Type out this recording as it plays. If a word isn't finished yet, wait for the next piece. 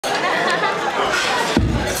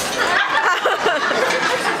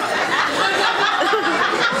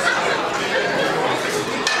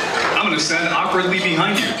awkwardly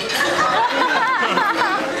behind you.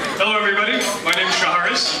 Hello everybody, my name is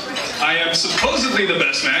Shaharris. I am supposedly the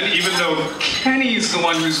best man, even though Kenny's the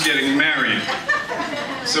one who's getting married.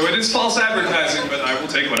 So it is false advertising, but I will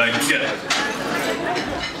take what I can get.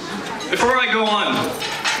 Before I go on,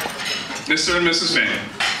 Mr. and Mrs. Bain.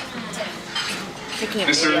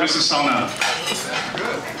 Mr. and Mrs. Salnave.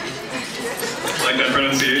 Like that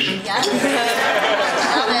pronunciation? Yeah.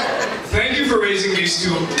 Love it. Thank you for raising these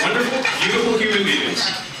two wonderful, beautiful human beings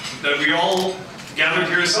that we all gathered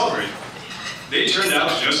here to celebrate. They turned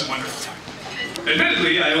out just wonderful.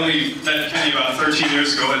 Admittedly, I only met Kenny about 13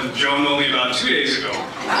 years ago and Joan only about 2 days ago.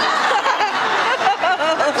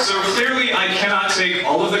 So clearly I cannot take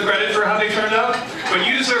all of the credit for how they turned out, but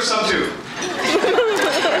you deserve some too.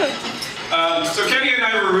 So Kenny and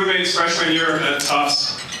I were roommates freshman year at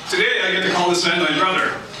Tufts. Today I get to call this man my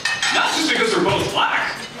brother. Not just because we're both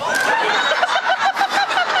black.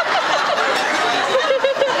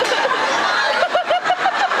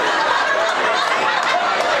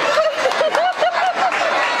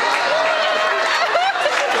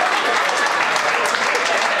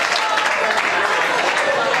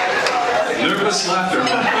 Nervous laughter.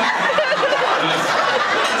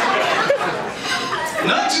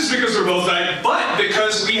 Not just because we're both black, but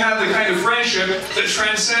because we have the kind of friendship that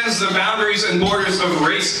transcends the boundaries and borders of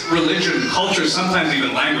race, religion, culture, sometimes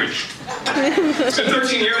even language. It's been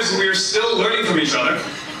 13 years and we are still learning from each other.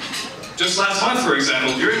 Just last month, for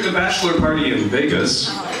example, during the Bachelor party in Vegas,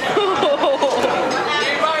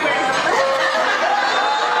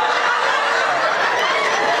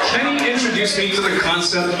 Kenny introduced me to the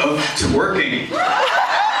concept of twerking.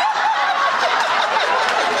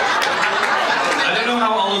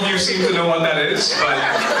 You seem to know what that is, but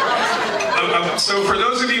so for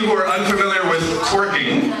those of you who are unfamiliar with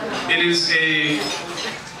twerking, it is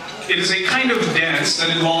a kind of dance that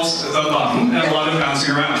involves the bum and a lot of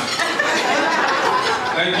bouncing around.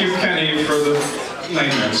 Thank you, Kenny, for the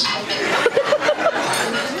nightmares.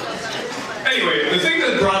 Anyway, the thing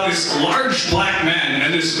that brought this large black man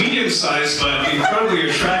and this medium-sized but incredibly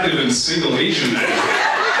attractive and single Asian man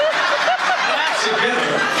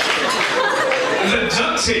together, the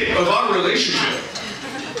duct tape of our relationship,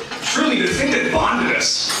 truly the thing that bonded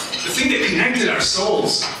us, the thing that connected our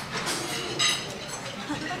souls,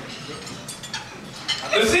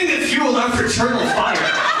 the thing that fueled our fraternal fire,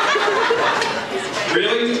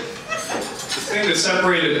 really, the thing that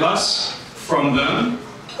separated us from them,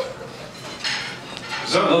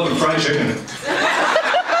 is our love of fried chicken.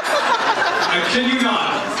 I kid you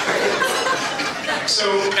not. So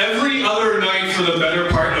every other night for the better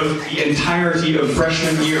part of the entirety of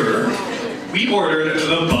freshman year, we ordered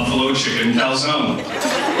the buffalo chicken calzone.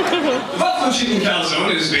 The buffalo chicken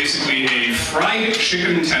calzone is basically a fried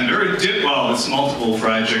chicken tender, well, it's multiple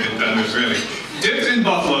fried chicken tenders really, dipped in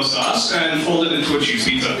buffalo sauce and folded into a cheese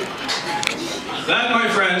pizza. That, my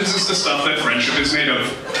friends, is the stuff that friendship is made of.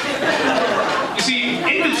 You see,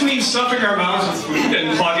 in between stuffing our mouths with food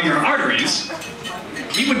and clogging our arteries,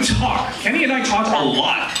 we would talk. Kenny and I talked a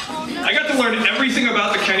lot. I got to learn everything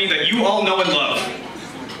about the Kenny that you all know and love.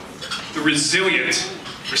 The resilient,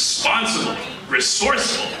 responsible,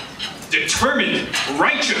 resourceful, determined,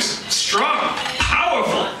 righteous, strong,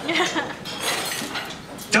 powerful,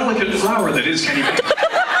 delicate flower that is Kenny Bain.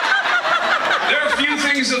 There are few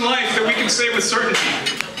things in life that we can say with certainty,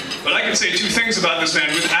 but I can say two things about this man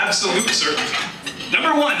with absolute certainty.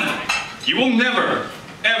 Number one, you will never,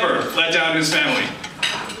 ever let down his family.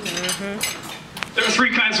 There are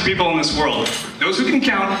three kinds of people in this world. Those who can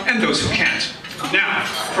count and those who can't. Now,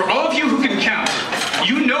 for all of you who can count,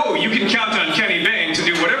 you know you can count on Kenny Bain to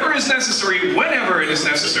do whatever is necessary, whenever it is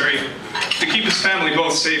necessary, to keep his family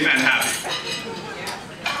both safe and happy.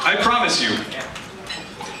 I promise you,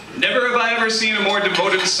 never have I ever seen a more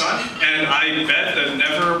devoted son, and I bet that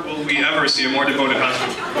never will we ever see a more devoted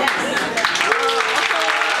husband.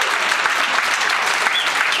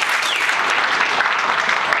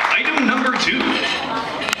 Number two,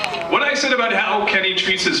 what I said about how Kenny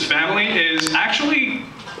treats his family is actually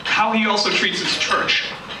how he also treats his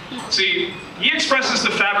church. See, he expresses the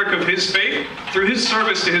fabric of his faith through his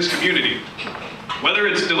service to his community. Whether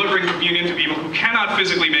it's delivering communion to people who cannot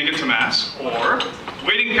physically make it to Mass, or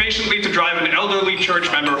waiting patiently to drive an elderly church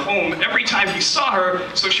member home every time he saw her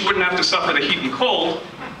so she wouldn't have to suffer the heat and cold,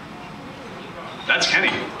 that's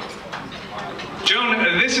Kenny. Joan,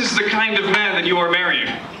 this is the kind of man that you are marrying.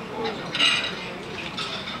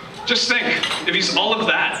 Just think, if he's all of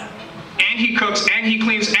that, and he cooks, and he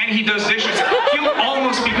cleans, and he does dishes, he'll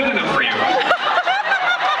almost be good enough for you.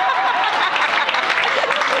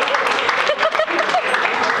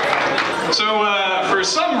 So, for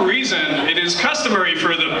some reason, it is customary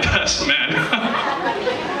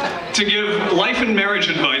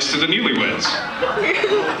the newlyweds.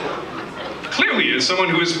 Clearly, as someone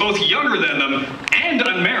who is both younger than them and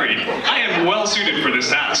unmarried, I am well suited for this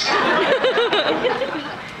task.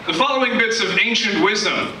 The following bits of ancient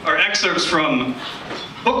wisdom are excerpts from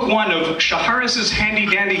Book 1 of Shaharris'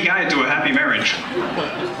 handy-dandy guide to a happy marriage.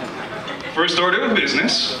 First order of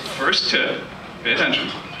business, first tip, pay attention.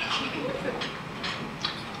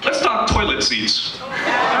 Let's talk toilet seats.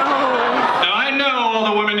 Now I know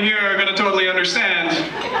all the women here are gonna totally understand,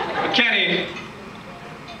 but Kenny,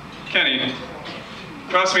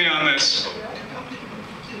 trust me on this.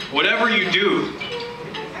 Whatever you do,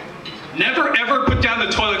 never ever put down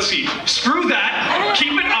the toilet seat. Screw that,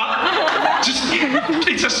 keep it up.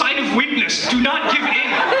 It's a sign of weakness. Do not give in.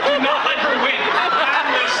 Do not let her win.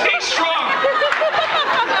 Stay strong.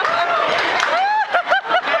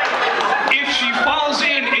 If she falls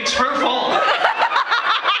in, it's her fault.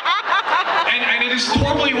 And it is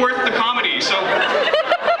totally worth the comedy, so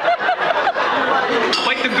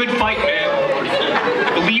fight the good fight, man. I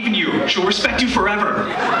believe in you. She'll respect you forever.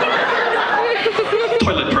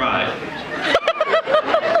 Toilet pride.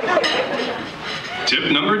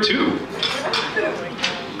 Tip number 2.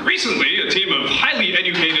 Recently, a team of highly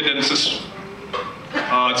educated and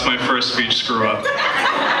it's my first speech screw up.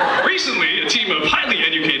 Recently, a team of highly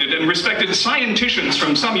educated and respected scienticians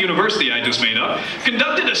from some university I just made up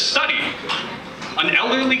conducted a study on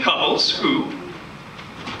elderly couples who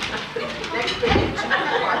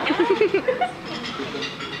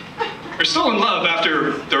are still in love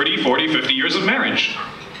after 30, 40, 50 years of marriage.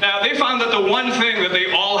 Now, they found that the one thing that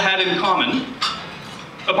they all had in common,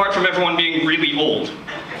 apart from everyone being really old,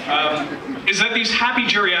 is that these happy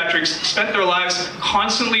geriatrics spent their lives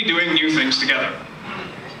constantly doing new things together.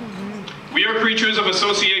 We are creatures of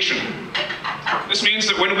association. This means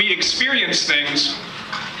that when we experience things,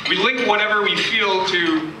 we link whatever we feel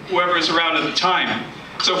to whoever is around at the time.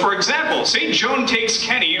 So for example, say Joan takes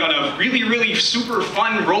Kenny on a really, really super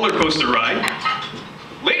fun roller coaster ride.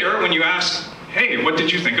 Later, when you ask, hey, what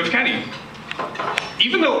did you think of Kenny?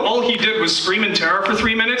 Even though all he did was scream in terror for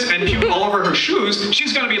 3 minutes and puke all over her shoes,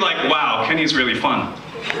 she's gonna be like, wow, Kenny's really fun.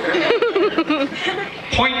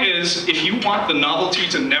 Point is, if you want the novelty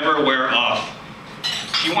to never wear off,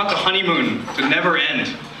 if you want the honeymoon to never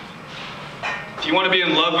end, if you want to be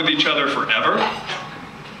in love with each other forever,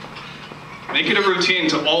 make it a routine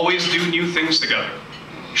to always do new things together.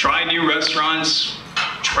 Try new restaurants,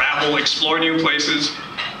 travel, explore new places.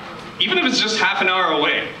 Even if it's just half an hour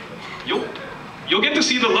away, you'll get to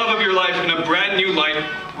see the love of your life in a brand new light,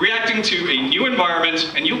 reacting to a new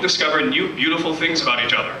environment, and you'll discover new beautiful things about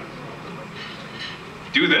each other.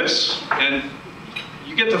 Do this, and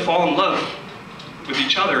you get to fall in love with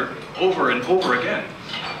each other over and over again.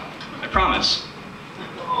 I promise.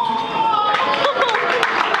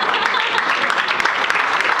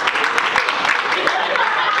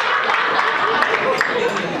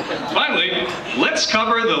 Finally, let's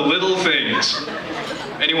cover the little things.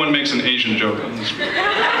 Anyone makes an Asian joke on this one.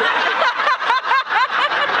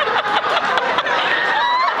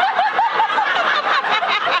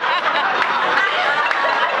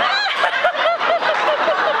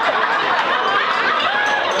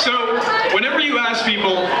 So, whenever you ask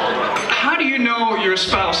people, how do you know your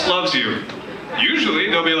spouse loves you? Usually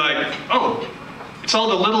they'll be like, oh, it's all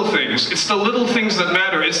the little things. It's the little things that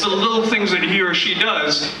matter. It's the little things that he or she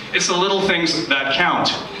does. It's the little things that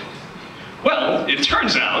count. Well, it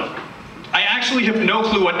turns out, I actually have no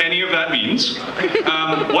clue what any of that means.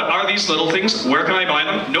 What are these little things? Where can I buy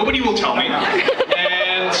them? Nobody will tell me.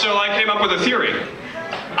 And so I came up with a theory.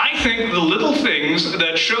 I think the little things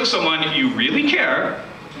that show someone you really care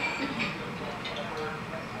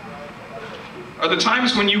are the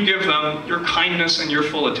times when you give them your kindness and your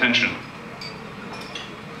full attention.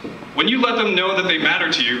 When you let them know that they matter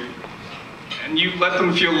to you, and you let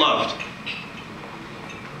them feel loved.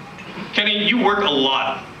 Kenny, you work a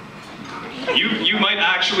lot. You might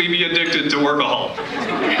actually be addicted to workahol.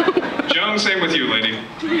 Joan, same with you, lady.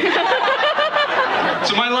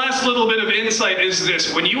 So my last little bit of insight is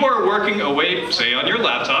this. When you are working away, say on your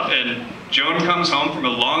laptop, and Joan comes home from a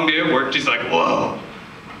long day of work, she's like, whoa,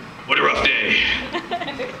 what a rough day.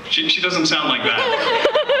 She doesn't sound like that.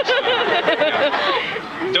 So,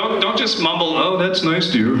 yeah. Don't just mumble, oh, that's nice,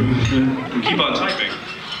 dear, and keep on typing.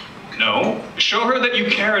 No, show her that you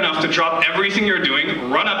care enough to drop everything you're doing,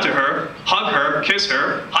 run up to her, hug her, kiss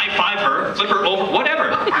her, high-five her, flip her over, whatever,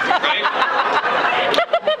 right?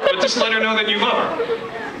 But just let her know that you love her.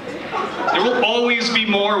 There will always be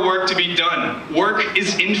more work to be done. Work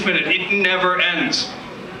is infinite, it never ends.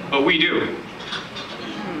 But we do.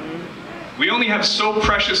 We only have so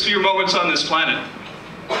precious few moments on this planet.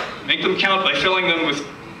 Make them count by filling them with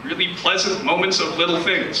really pleasant moments of little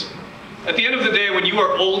things. At the end of the day, when you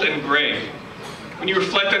are old and gray, when you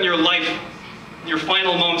reflect on your life, your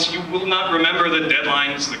final moments, you will not remember the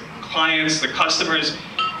deadlines, the clients, the customers.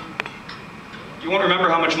 You won't remember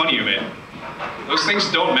how much money you made. Those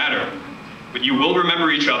things don't matter, but you will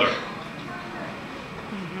remember each other.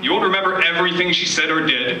 You won't remember everything she said or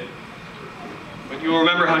did, but you will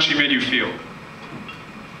remember how she made you feel.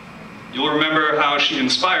 You'll remember how she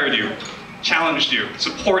inspired you, challenged you,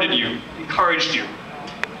 supported you, encouraged you.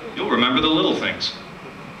 You'll remember the little things.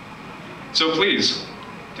 So please,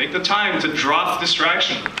 take the time to drop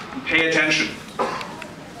distraction and pay attention.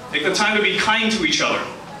 Take the time to be kind to each other.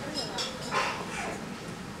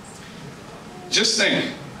 Just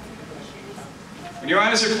think, when your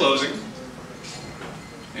eyes are closing,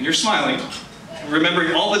 and you're smiling, and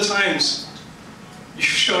remembering all the times you've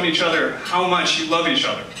shown each other how much you love each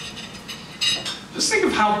other. Just think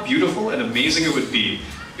of how beautiful and amazing it would be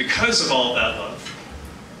because of all that love.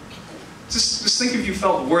 Just think if you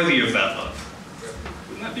felt worthy of that love.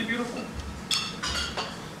 Wouldn't that be beautiful?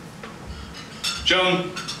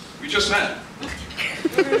 Joan, we just met.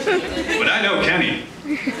 But I know Kenny.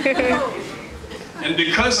 And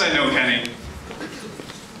because I know Kenny,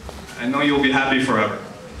 I know you'll be happy forever.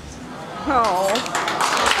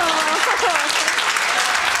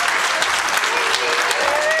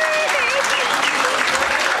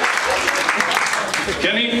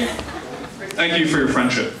 Kenny, thank you for your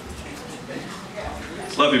friendship.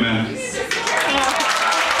 Love you, man.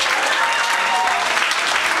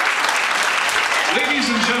 Ladies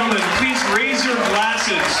and gentlemen, please raise your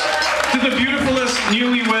glasses to the beautifulest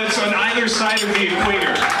newlyweds on either side of the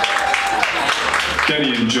equator.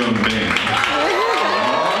 Kenny and Joan Bain.